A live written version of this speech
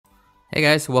Hey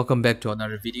guys, welcome back to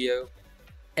another video.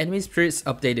 Enemy Spirits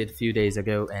updated a few days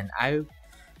ago and I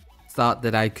thought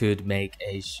that I could make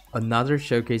another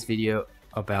showcase video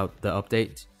about the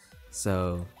update.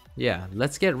 So yeah,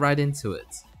 let's get right into it.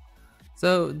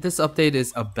 So this update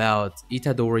is about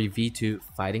Itadori V2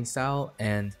 fighting style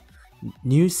and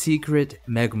new secret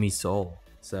Megumi Soul.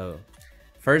 So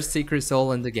first secret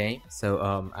soul in the game, so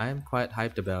I'm quite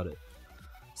hyped about it.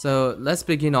 So let's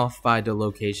begin off by the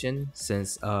location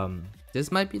since this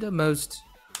might be the most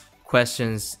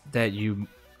questions that you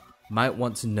might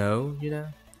want to know.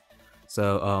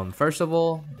 So first of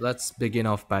all, let's begin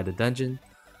off by the dungeon.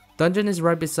 Dungeon is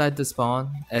right beside the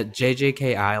spawn at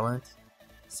JJK Island.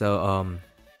 So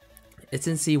it's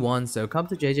in C1, so come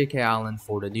to JJK Island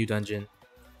for the new dungeon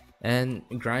and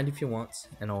grind if you want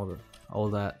and all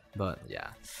that. But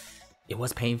yeah, it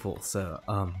was painful. So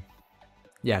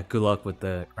yeah, good luck with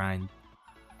the grind.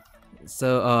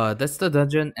 So that's the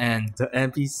dungeon and the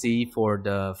NPC for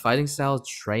the fighting style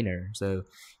trainer. So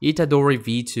Itadori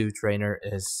V2 trainer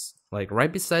is like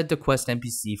right beside the quest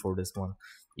NPC for this one.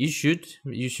 You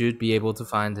should be able to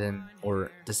find him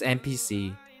or this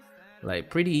NPC like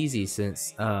pretty easy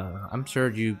since I'm sure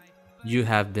you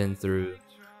have been through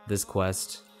this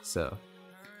quest. So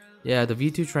yeah, the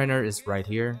V2 trainer is right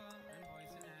here.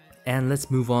 And let's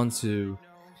move on to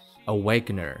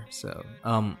Awakener. So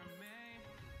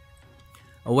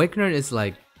Awakener is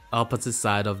like opposite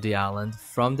side of the island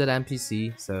from that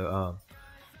NPC, so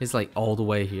it's like all the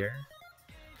way here.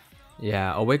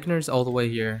 Yeah, Awakener is all the way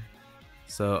here.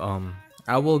 So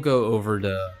I will go over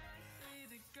the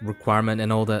requirement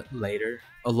and all that later,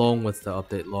 along with the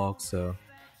update log. So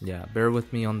yeah, bear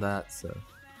with me on that. So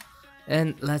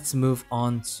and let's move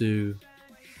on to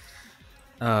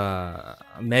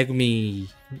Megumi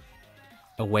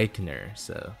Awakener.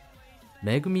 So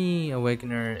Megumi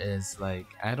Awakener is like,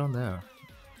 I don't know.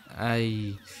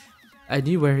 I I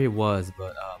knew where he was,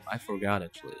 but I forgot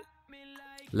actually.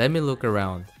 Let me look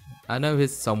around. I know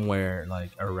he's somewhere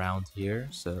like around here,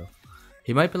 so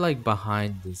he might be like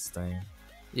behind this thing.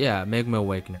 Yeah, Megumi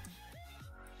Awakener.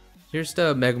 Here's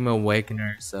the Megumi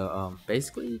Awakener. So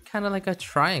basically kind of like a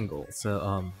triangle.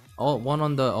 So one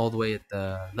on the all the way at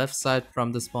the left side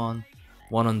from the spawn,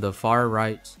 one on the far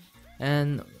right,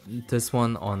 and this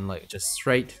one on like just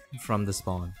straight from the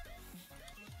spawn.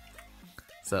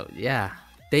 So yeah,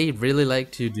 they really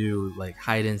like to do like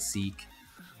hide and seek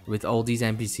with all these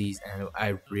NPCs, and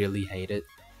I really hate it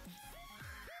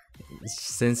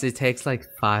since it takes like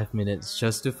 5 minutes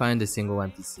just to find a single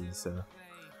NPC. So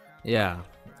yeah,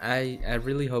 I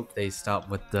really hope they stop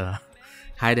with the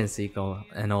hide and seek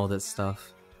and all that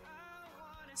stuff.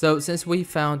 So since we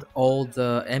found all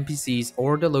the NPCs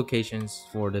or the locations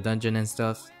for the dungeon and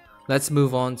stuff, let's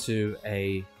move on to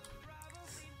a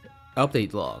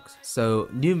update logs. So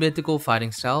new mythical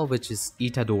fighting style, which is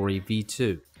Itadori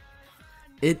V2.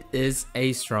 It is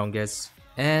a strongest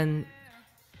and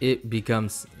it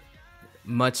becomes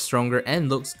much stronger and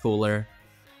looks cooler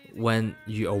when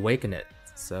you awaken it.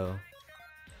 So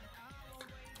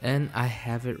and I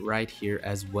have it right here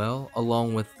as well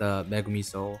along with the Megumi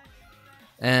Soul.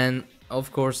 And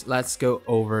of course, let's go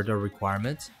over the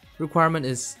requirement. Requirement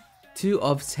is to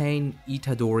obtain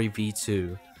Itadori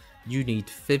V2. You need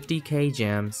 50k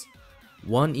gems,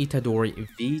 1 Itadori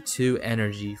V2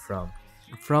 energy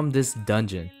from this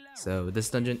dungeon. So this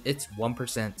dungeon, it's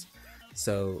 1%.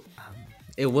 So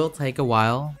it will take a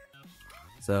while.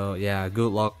 So yeah,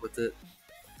 good luck with it.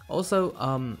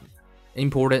 Also,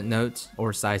 important note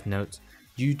or side note,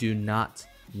 you do not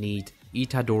need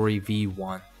Itadori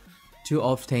V1 to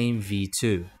obtain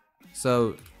V2.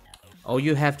 So all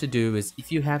you have to do is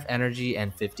if you have energy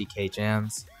and 50k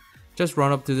gems, just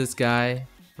run up to this guy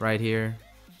right here.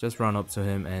 Just run up to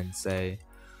him and say,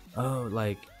 oh,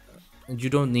 like, you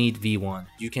don't need V1.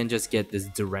 You can just get this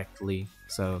directly.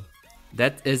 So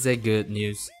that is a good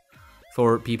news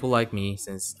for people like me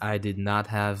since I did not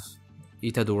have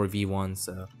Itadori V1.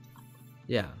 So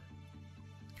yeah.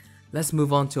 Let's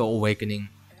move on to Awakening.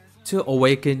 To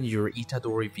awaken your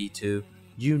Itadori V2,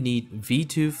 you need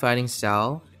V2 fighting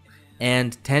style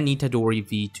and 10 Itadori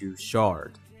V2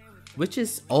 shard, which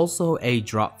is also a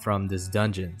drop from this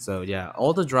dungeon. So yeah,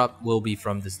 all the drop will be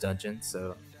from this dungeon.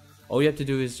 So all you have to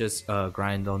do is just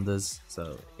grind on this.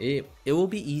 So it will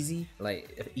be easy,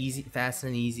 like easy, fast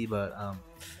and easy. But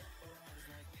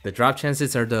the drop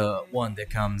chances are the one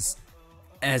that comes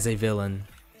as a villain.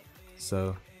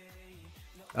 So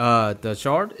the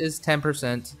shard is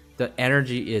 10%. The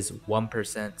energy is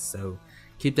 1%, so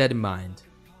keep that in mind.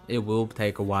 It will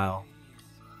take a while.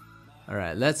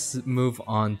 Alright, let's move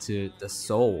on to the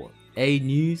soul. A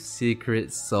new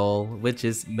secret soul, which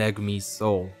is Megumi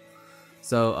Soul.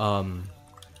 So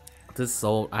this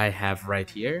soul I have right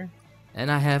here,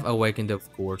 and I have Awakened,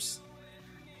 of course,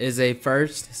 is a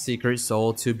first secret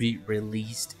soul to be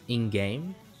released in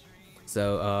game.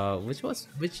 So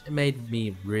which made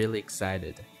me really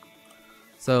excited.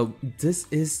 So this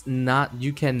is not,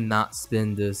 you cannot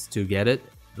spin this to get it.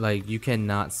 Like, you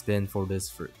cannot spin for this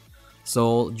fruit.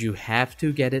 So you have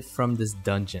to get it from this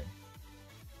dungeon.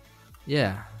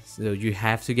 Yeah, so you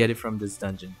have to get it from this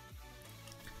dungeon.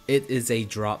 It is a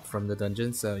drop from the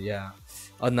dungeon, so yeah,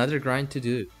 another grind to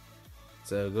do.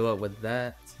 So good luck with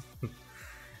that.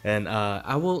 And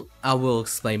I will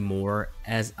explain more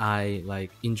as I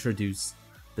like introduce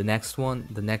the next one,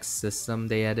 the next system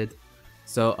they added.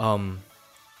 So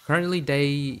currently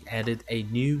they added a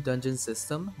new dungeon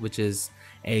system, which is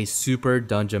a super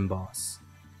dungeon boss.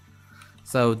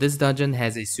 So this dungeon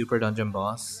has a super dungeon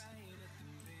boss,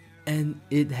 and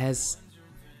it has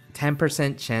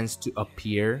 10% chance to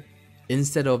appear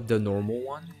instead of the normal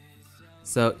one.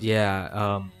 So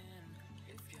yeah,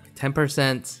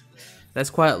 10%, that's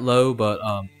quite low, but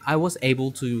I was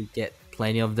able to get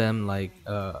plenty of them, like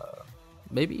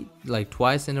maybe like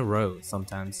twice in a row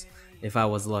sometimes if I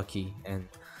was lucky. And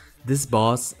this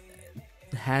boss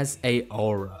has a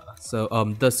aura. So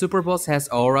the super boss has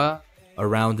aura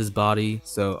around his body,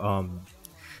 so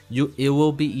it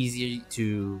will be easier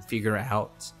to figure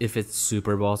out if it's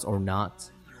super boss or not.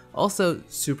 Also,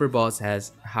 super boss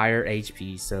has higher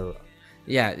HP, so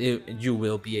yeah, you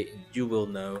will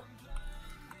know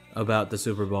about the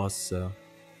super boss. So,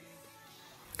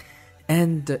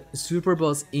 and the super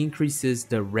boss increases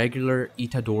the regular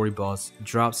Itadori boss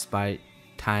drops by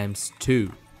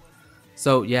 ×2.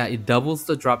 So yeah, it doubles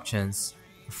the drop chance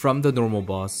from the normal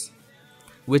boss,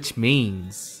 which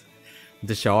means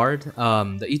the shard,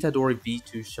 the Itadori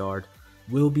V2 shard,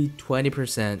 will be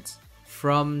 20%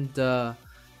 from the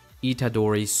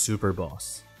Itadori super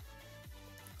boss.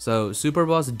 So super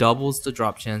boss doubles the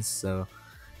drop chance, so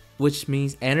which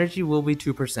means energy will be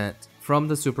 2% from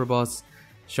the super boss,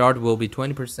 shard will be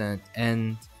 20%,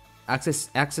 and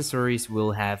accessories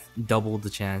will have double the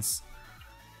chance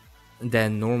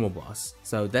than normal boss.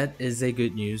 So that is a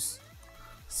good news.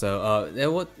 So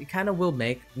it kind of will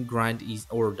make grind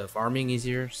or the farming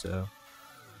easier. So,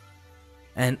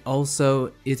 and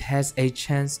also it has a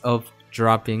chance of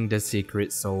dropping the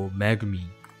secret soul Megumi.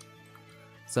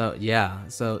 So yeah,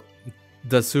 so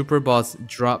the super boss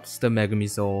drops the Megumi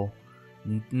soul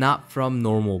not from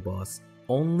normal boss,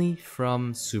 only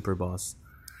from super boss.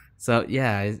 So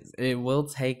yeah, it will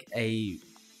take a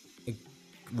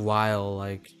while,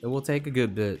 like it will take a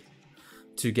good bit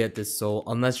to get this soul,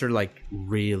 unless you're like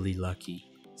really lucky.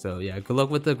 So yeah, good luck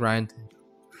with the grind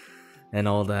and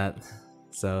all that.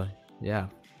 So yeah,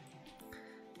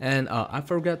 and I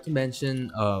forgot to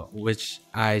mention which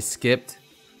I skipped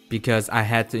because I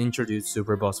had to introduce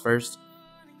super boss first.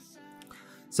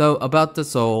 So about the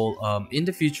soul, in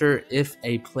the future, if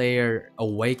a player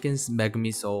awakens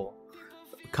Megumi soul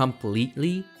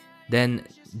completely, then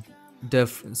the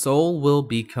soul will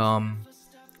become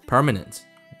permanent.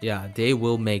 Yeah, they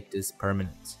will make this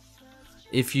permanent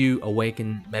if you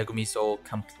awaken Megumi soul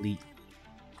completely.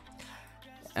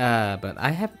 But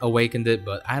I have awakened it,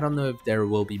 but I don't know if there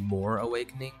will be more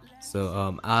awakening.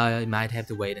 So I might have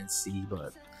to wait and see.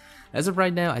 But as of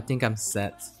right now, I think I'm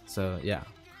set. So yeah.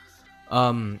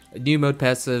 New mode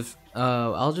passive.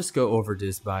 I'll just go over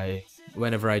this by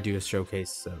whenever I do a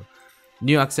showcase. So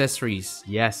new accessories,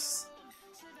 yes.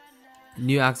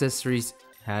 New accessories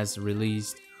has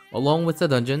released along with the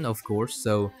dungeon, of course.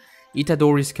 So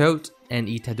Itadori's coat and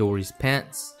Itadori's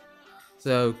pants.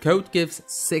 So coat gives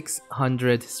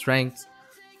 600 strength,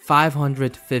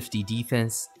 550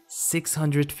 defense,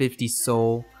 650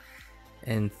 soul,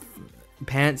 and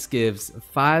pants gives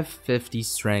 550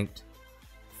 strength,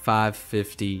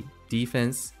 550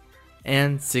 defense,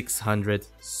 and 600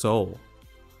 soul.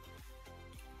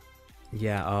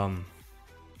 Yeah,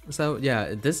 so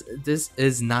yeah, this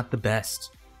is not the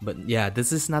best, but yeah,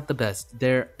 this is not the best.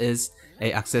 There is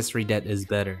a accessory that is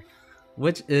better,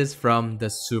 which is from the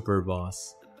super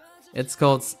boss. It's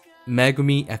called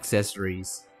Megumi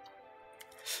accessories.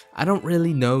 I don't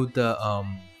really know the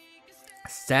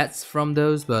stats from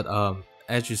those, but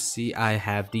as you see, I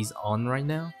have these on right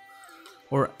now.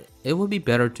 Or it would be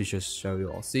better to just show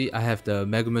you all. See, I have the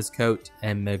Megumi's coat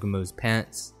and Megumi's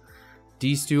pants.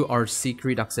 These two are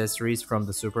secret accessories from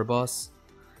the super boss,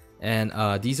 and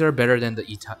these are better than the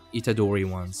Itadori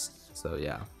ones. So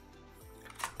yeah,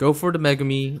 go for the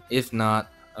Megumi. If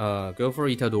not, go for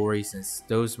Itadori, since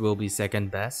those will be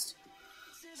second best.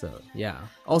 So yeah.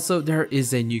 Also, there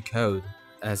is a new code,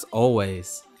 as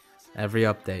always, every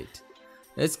update.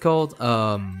 It's called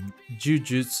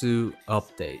Jujutsu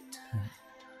update.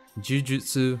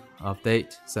 Jujutsu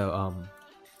update. So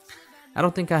I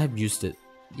don't think I have used it.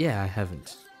 Yeah, I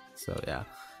haven't. So yeah,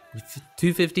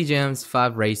 250 gems,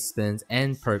 5 race spins,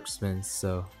 and perk spins.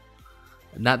 So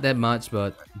not that much,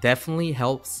 but definitely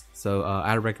helps. So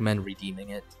I recommend redeeming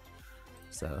it.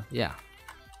 So yeah.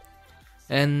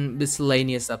 And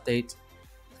miscellaneous update.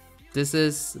 This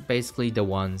is basically the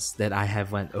ones that I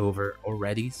have went over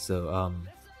already. So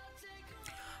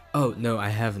oh no, I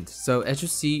haven't. So as you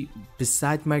see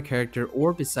beside my character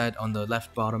or beside on the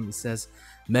left bottom, it says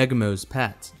Megumo's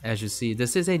pet. As you see,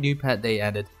 this is a new pet they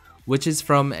added, which is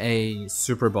from a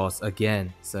super boss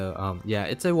again. So yeah,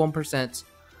 it's a 1%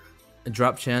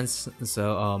 drop chance.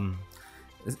 So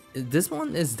this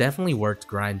one is definitely worth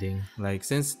grinding. Like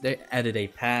since they added a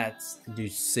pet, do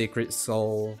secret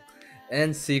soul,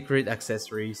 and secret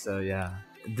accessory. So yeah,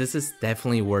 this is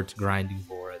definitely worth grinding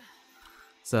for it.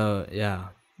 So yeah,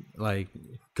 like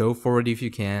go for it if you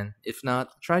can. If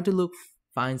not, try to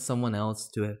find someone else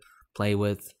to play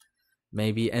with,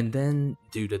 maybe, and then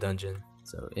do the dungeon.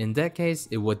 So in that case,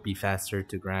 it would be faster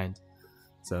to grind.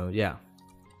 So yeah.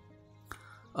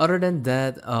 Other than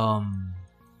that,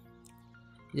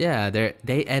 yeah,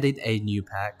 they added a new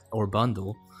pack or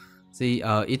bundle. See,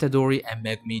 Itadori and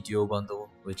Megumi Duo bundle,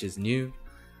 which is new.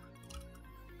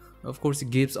 Of course, it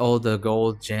gives all the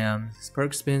gold gems,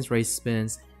 perk spins, race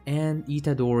spins, and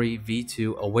Itadori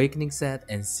V2 Awakening set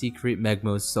and Secret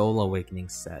Megmo Soul Awakening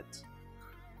set.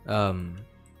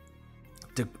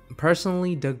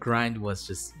 Personally, the grind was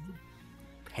just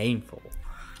painful.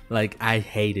 Like I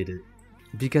hated it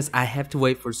because I have to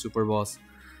wait for Super Boss,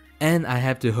 and I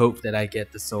have to hope that I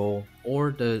get the soul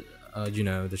or the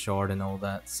the shard and all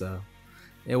that. So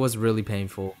it was really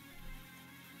painful.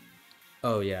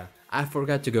 Oh yeah, I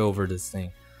forgot to go over this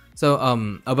thing. So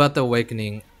about the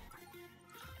awakening.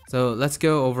 So let's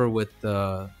go over with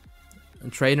the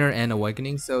trainer and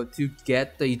awakening. So to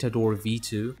get the Itadori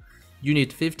V2, you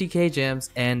need 50k gems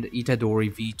and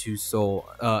Itadori V2 soul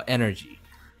energy.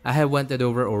 I have went that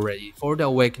over already. For the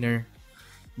awakener,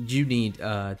 you need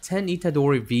 10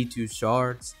 Itadori V2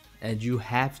 shards, and you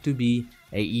have to be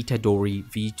a Itadori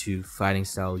V2 fighting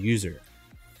style user.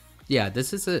 Yeah,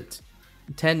 this is it.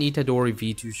 10 Itadori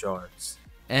V2 shards,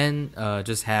 and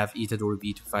just have Itadori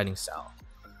V2 fighting style.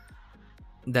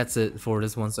 That's it for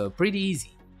this one, so pretty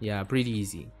easy. Yeah, pretty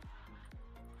easy.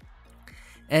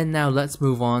 And now let's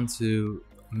move on to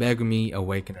Megumi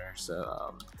Awakener.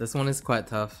 So this one is quite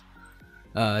tough.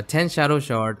 10 Shadow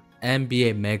Shard and be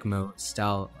a Megmo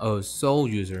style soul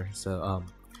user. So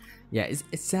yeah,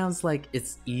 it sounds like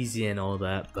it's easy and all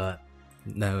that, but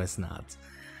no, it's not.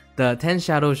 The 10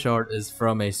 Shadow Shard is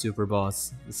from a super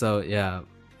boss. So yeah,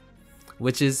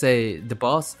 which is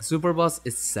the super boss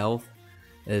itself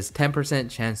is 10%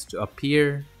 chance to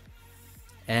appear,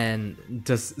 and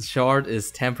the shard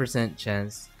is 10%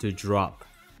 chance to drop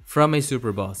from a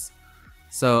super boss.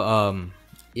 So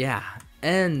yeah,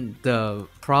 and the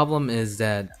problem is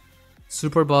that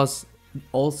super boss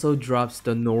also drops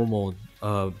the normal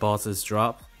boss's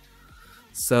drop,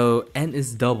 so and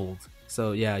is doubled.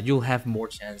 So yeah, you'll have more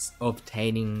chance of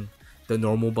obtaining the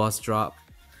normal boss drop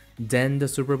than the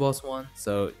super boss one.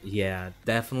 So yeah,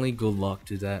 definitely good luck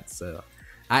to that. So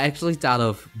I actually thought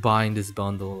of buying this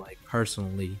bundle, like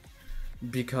personally,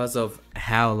 because of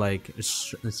how like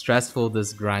stressful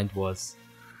this grind was.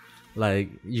 Like,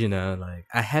 like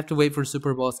I have to wait for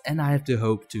super boss, and I have to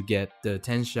hope to get the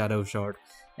 10 shadow shard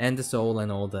and the soul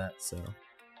and all that. So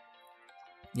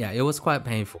yeah, it was quite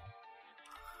painful.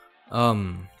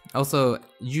 Also,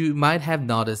 you might have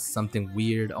noticed something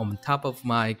weird on top of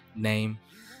my name.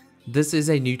 This is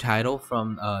a new title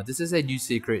from this is a new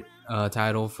secret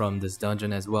title from this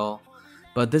dungeon as well,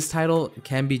 but this title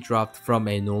can be dropped from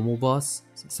a normal boss,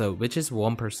 so which is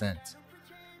 1%.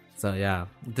 So yeah,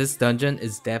 this dungeon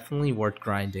is definitely worth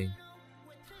grinding.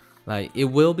 Like, it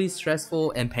will be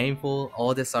stressful and painful,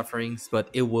 all the sufferings, but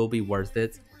it will be worth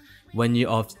it when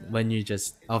you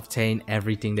just obtain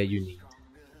everything that you need.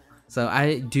 So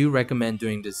I do recommend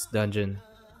doing this dungeon.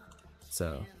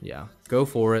 So yeah, go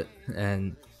for it,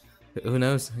 and who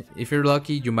knows, if you're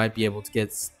lucky, you might be able to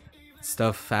get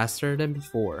stuff faster than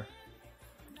before.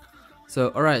 So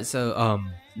alright, so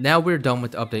now we're done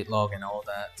with the update log and all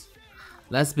that.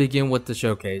 Let's begin with the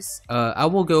showcase. I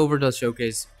will go over the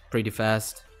showcase pretty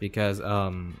fast because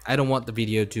I don't want the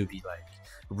video to be like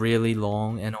really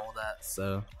long and all that.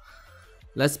 So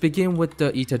let's begin with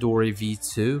the Itadori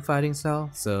V2 fighting style.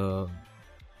 So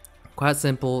quite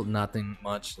simple, nothing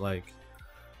much like.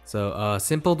 So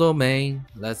simple domain,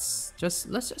 let's just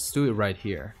do it right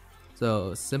here.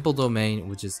 So simple domain,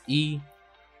 which is E,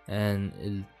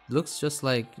 and looks just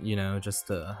like, you know, just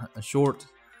a short,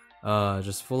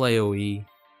 just full AoE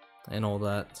and all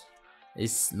that.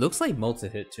 It looks like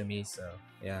multi-hit to me, so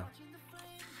yeah.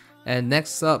 And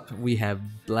next up we have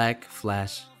Black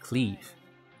Flash Cleave.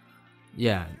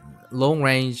 Yeah, long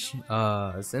range,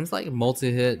 seems like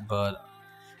multi-hit, but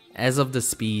as of the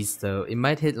speeds though, it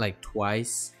might hit like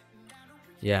twice.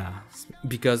 Yeah,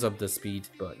 because of the speed,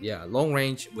 but yeah, long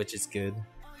range, which is good.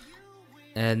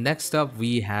 And next up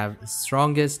we have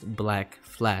Strongest Black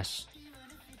Flash.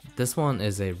 This one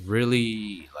is a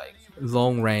really like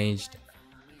long ranged,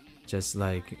 just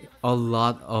like a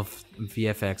lot of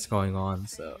VFX going on.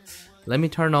 So let me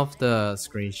turn off the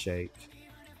screen shake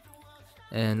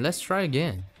and let's try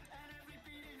again.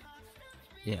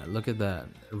 Yeah, look at that,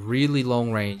 really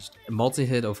long ranged,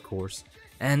 multi-hit of course,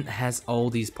 and has all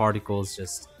these particles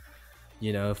just,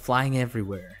 you know, flying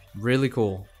everywhere. Really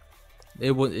cool.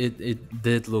 It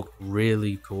did look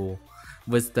really cool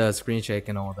with the screen shake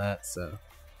and all that. So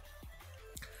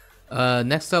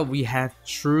next up we have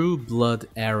True Blood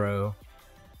Arrow.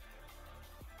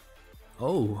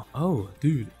 Oh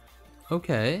dude,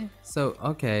 okay, so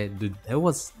okay dude, that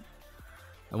was,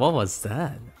 what was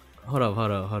that? Hold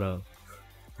up,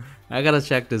 I gotta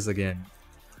check this again.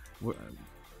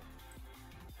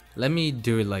 Let me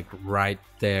do it like right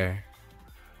there.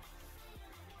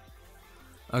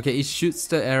 Okay, it shoots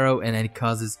the arrow and it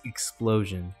causes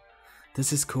explosion.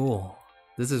 This is cool.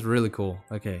 This is really cool.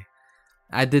 Okay,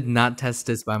 I did not test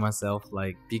this by myself,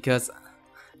 like, because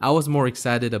I was more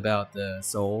excited about the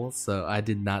soul, so I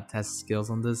did not test skills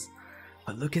on this.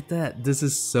 But look at that, this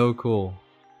is so cool.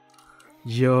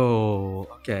 Yo,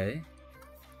 okay.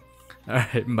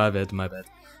 Alright, my bad.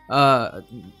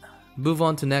 Move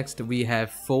on to next, we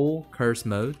have Full Curse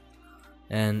Mode.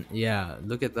 And yeah,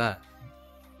 look at that.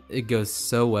 It goes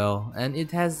so well, and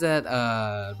it has that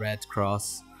red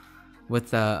cross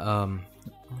with the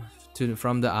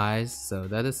from the eyes, so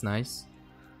that is nice.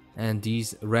 And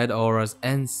these red auras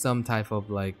and some type of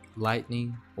like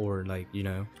lightning, or like, you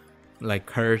know, like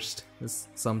cursed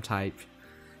some type.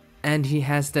 And he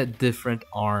has that different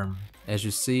arm, as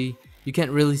you see. You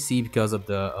can't really see because of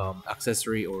the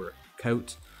accessory or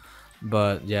coat,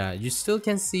 but yeah, you still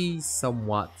can see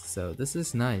somewhat, so this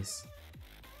is nice.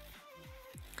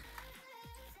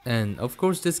 And of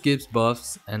course this gives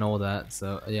buffs and all that,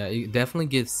 so yeah, it definitely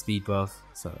gives speed buff,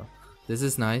 so this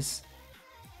is nice.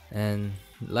 And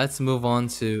let's move on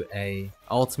to a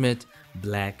ultimate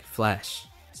Black Flash.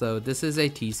 So this is a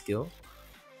T skill.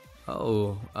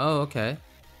 Oh okay,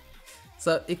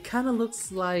 so it kind of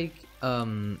looks like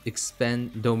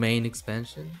domain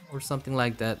expansion or something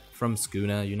like that from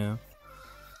Skuna, you know.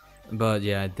 But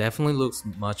yeah, it definitely looks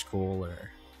much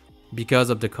cooler because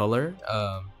of the color.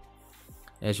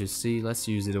 As you see, let's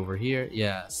use it over here.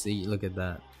 Yeah, see, look at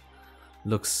that.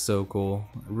 Looks so cool.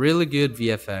 Really good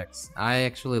VFX. I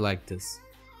actually like this.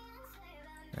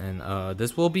 And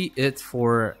this will be it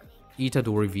for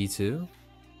Itadori V2.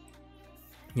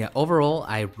 Yeah, overall,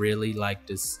 I really like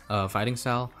this fighting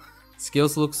style.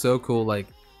 Skills look so cool. Like,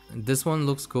 this one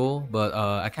looks cool, but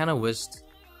I kind of wished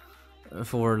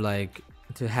for like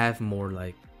to have more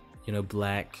like, you know,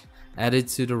 black added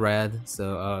to the red,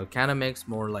 so kind of makes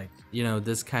more like, you know,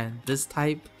 this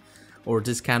type or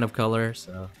this kind of color,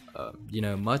 so you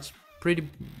know,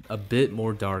 a bit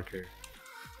more darker,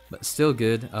 but still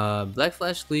good. Black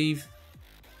Flash Cleave,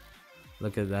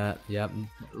 look at that. Yep,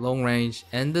 long range,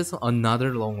 and this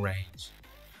another long range,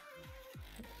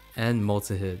 and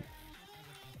multi-hit,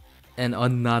 and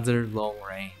another long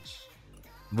range,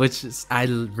 which is, I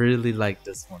really like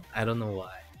this one. I don't know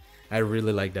why, I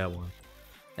really like that one.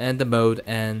 And the mode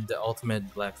and the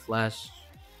ultimate Black Flash.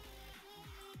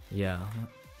 Yeah,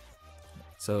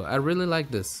 so I really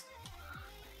like this.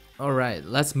 Alright,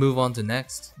 let's move on to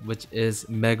next, which is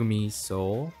Megumi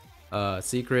Soul,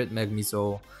 Secret Megumi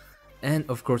Soul. And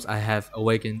of course I have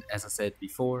Awakened, as I said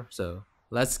before, so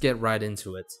let's get right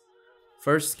into it.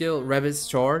 First skill, Rabbit's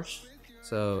Charge.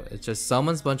 So it just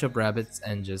summons a bunch of rabbits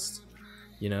and just,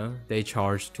 you know, they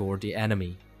charge toward the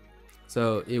enemy.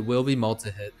 So it will be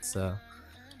multi-hit, so,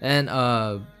 and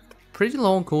pretty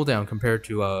long cooldown compared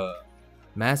to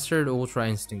Mastered Ultra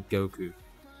Instinct Goku.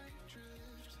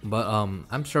 But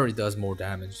I'm sure it does more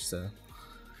damage, so.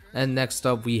 And next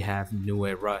up we have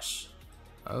Nue Rush.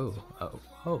 Oh,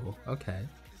 okay.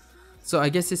 So I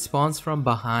guess it spawns from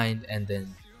behind and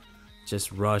then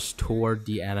just rush toward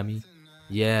the enemy.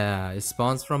 Yeah, it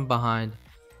spawns from behind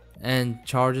and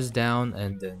charges down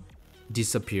and then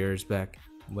disappears back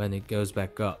when it goes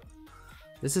back up.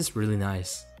 This is really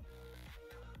nice.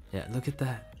 Yeah, look at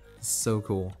that. It's so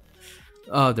cool.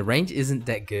 The range isn't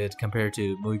that good compared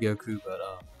to Mugigoku, but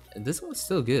this one's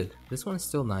still good. This one's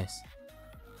still nice.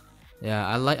 Yeah,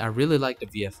 I really like the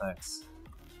VFX.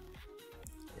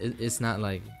 It's not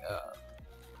like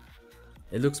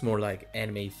it looks more like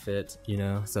anime fit, you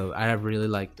know. So I really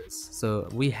like this. So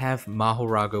we have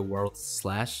Mahoraga World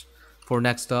Slash for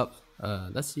next up.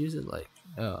 Let's use it like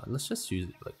let's just use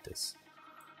it like this.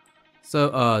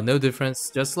 So no difference,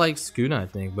 just like Skuna I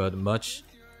think, but much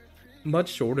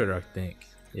shorter I think.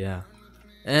 Yeah.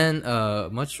 And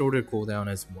much shorter cooldown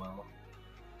as well.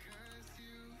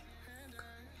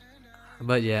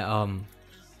 But yeah,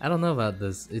 I don't know about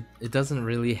this. It doesn't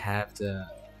really have the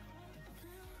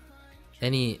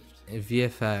any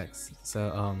VFX.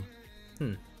 So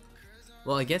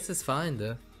well, I guess it's fine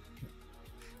though.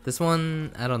 This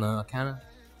one, I don't know,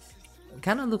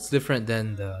 kind of looks different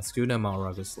than the Skuna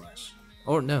Mahoraga Slash.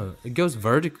 Or no, it goes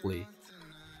vertically.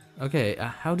 Okay,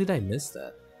 how did I miss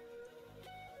that?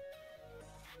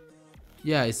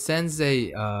 Yeah, it sends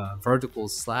a vertical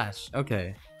slash.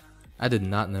 Okay, I did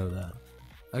not know that.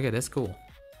 Okay, that's cool.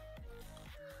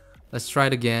 Let's try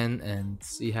it again and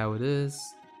see how it is.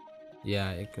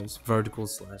 Yeah, it goes vertical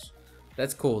slash.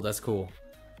 That's cool, that's cool.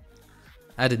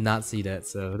 I did not see that,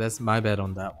 so that's my bad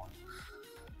on that one.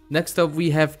 Next up,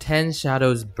 we have 10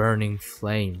 Shadows Burning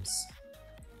Flames.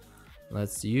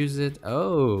 Let's use it.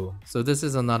 Oh, so this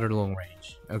is another long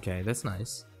range. Okay, that's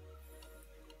nice.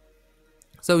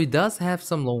 So it does have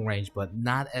some long range, but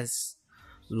not as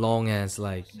long as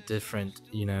like different,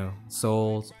 you know,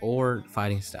 souls or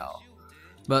fighting style.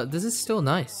 But this is still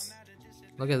nice.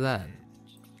 Look at that.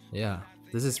 Yeah,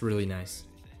 this is really nice.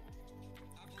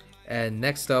 And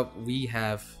next up we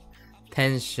have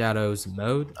 10 Shadows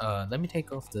mode. Let me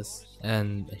take off this,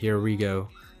 and here we go.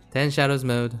 10 Shadows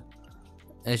mode.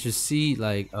 As you see,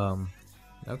 like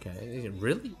okay, it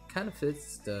really kind of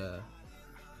fits the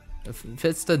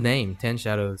name, 10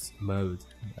 Shadows mode.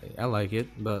 I like it,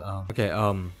 but okay,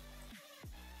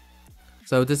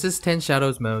 so this is 10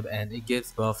 Shadows mode and it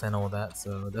gives buff and all that,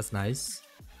 so that's nice.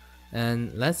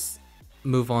 And let's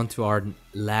move on to our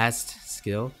last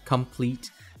skill, Complete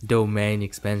Domain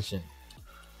Expansion.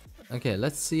 Okay,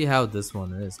 let's see how this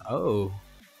one is. Oh,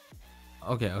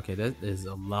 okay, that is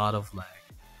a lot of lag,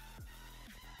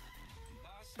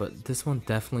 but this one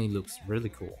definitely looks really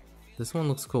cool. This one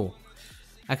looks cool.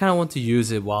 I kind of want to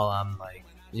use it while I'm like,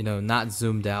 you know, not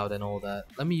zoomed out and all that.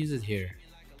 Let me use it here.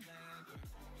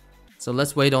 So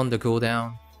let's wait on the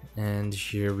cooldown, and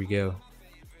here we go.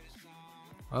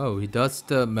 Oh, he does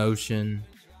the motion.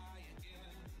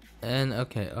 And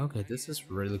okay, this is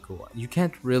really cool. You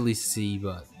can't really see,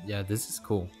 but yeah, this is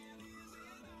cool.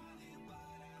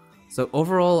 So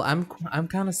overall, I'm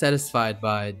kind of satisfied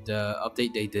by the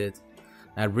update they did.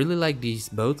 I really like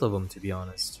both of them, to be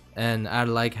honest, and I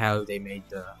like how they made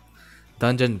the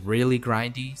dungeon really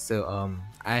grindy. So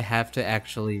I have to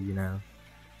actually, you know,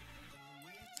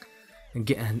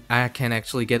 I can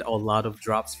actually get a lot of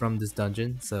drops from this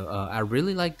dungeon. So I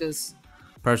really like this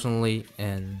personally,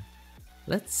 and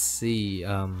let's see.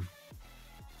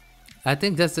 I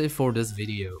think that's it for this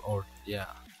video. Or yeah.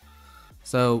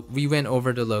 So we went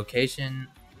over the location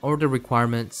or the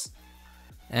requirements,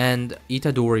 and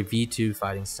Itadori V2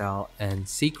 fighting style, and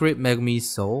Secret Megumi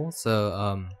Soul.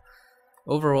 So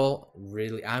overall,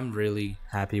 I'm really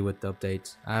happy with the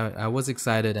update. I was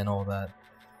excited and all that.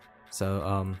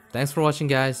 So thanks for watching,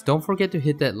 guys. Don't forget to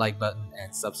hit that like button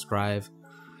and subscribe.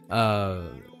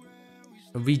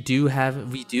 We did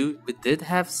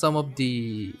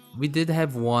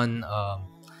have one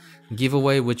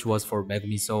giveaway, which was for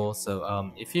Megumi Soul.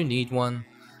 So if you need one,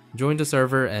 join the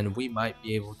server and we might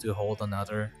be able to hold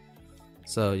another.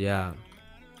 So yeah,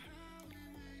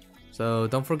 so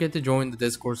don't forget to join the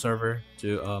Discord server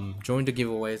to join the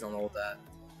giveaways and all that.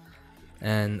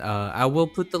 And I will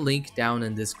put the link down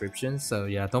in the description, so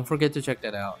yeah, don't forget to check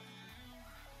that out.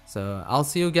 So I'll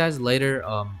see you guys later.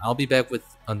 I'll be back with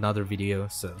another video,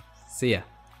 so see ya.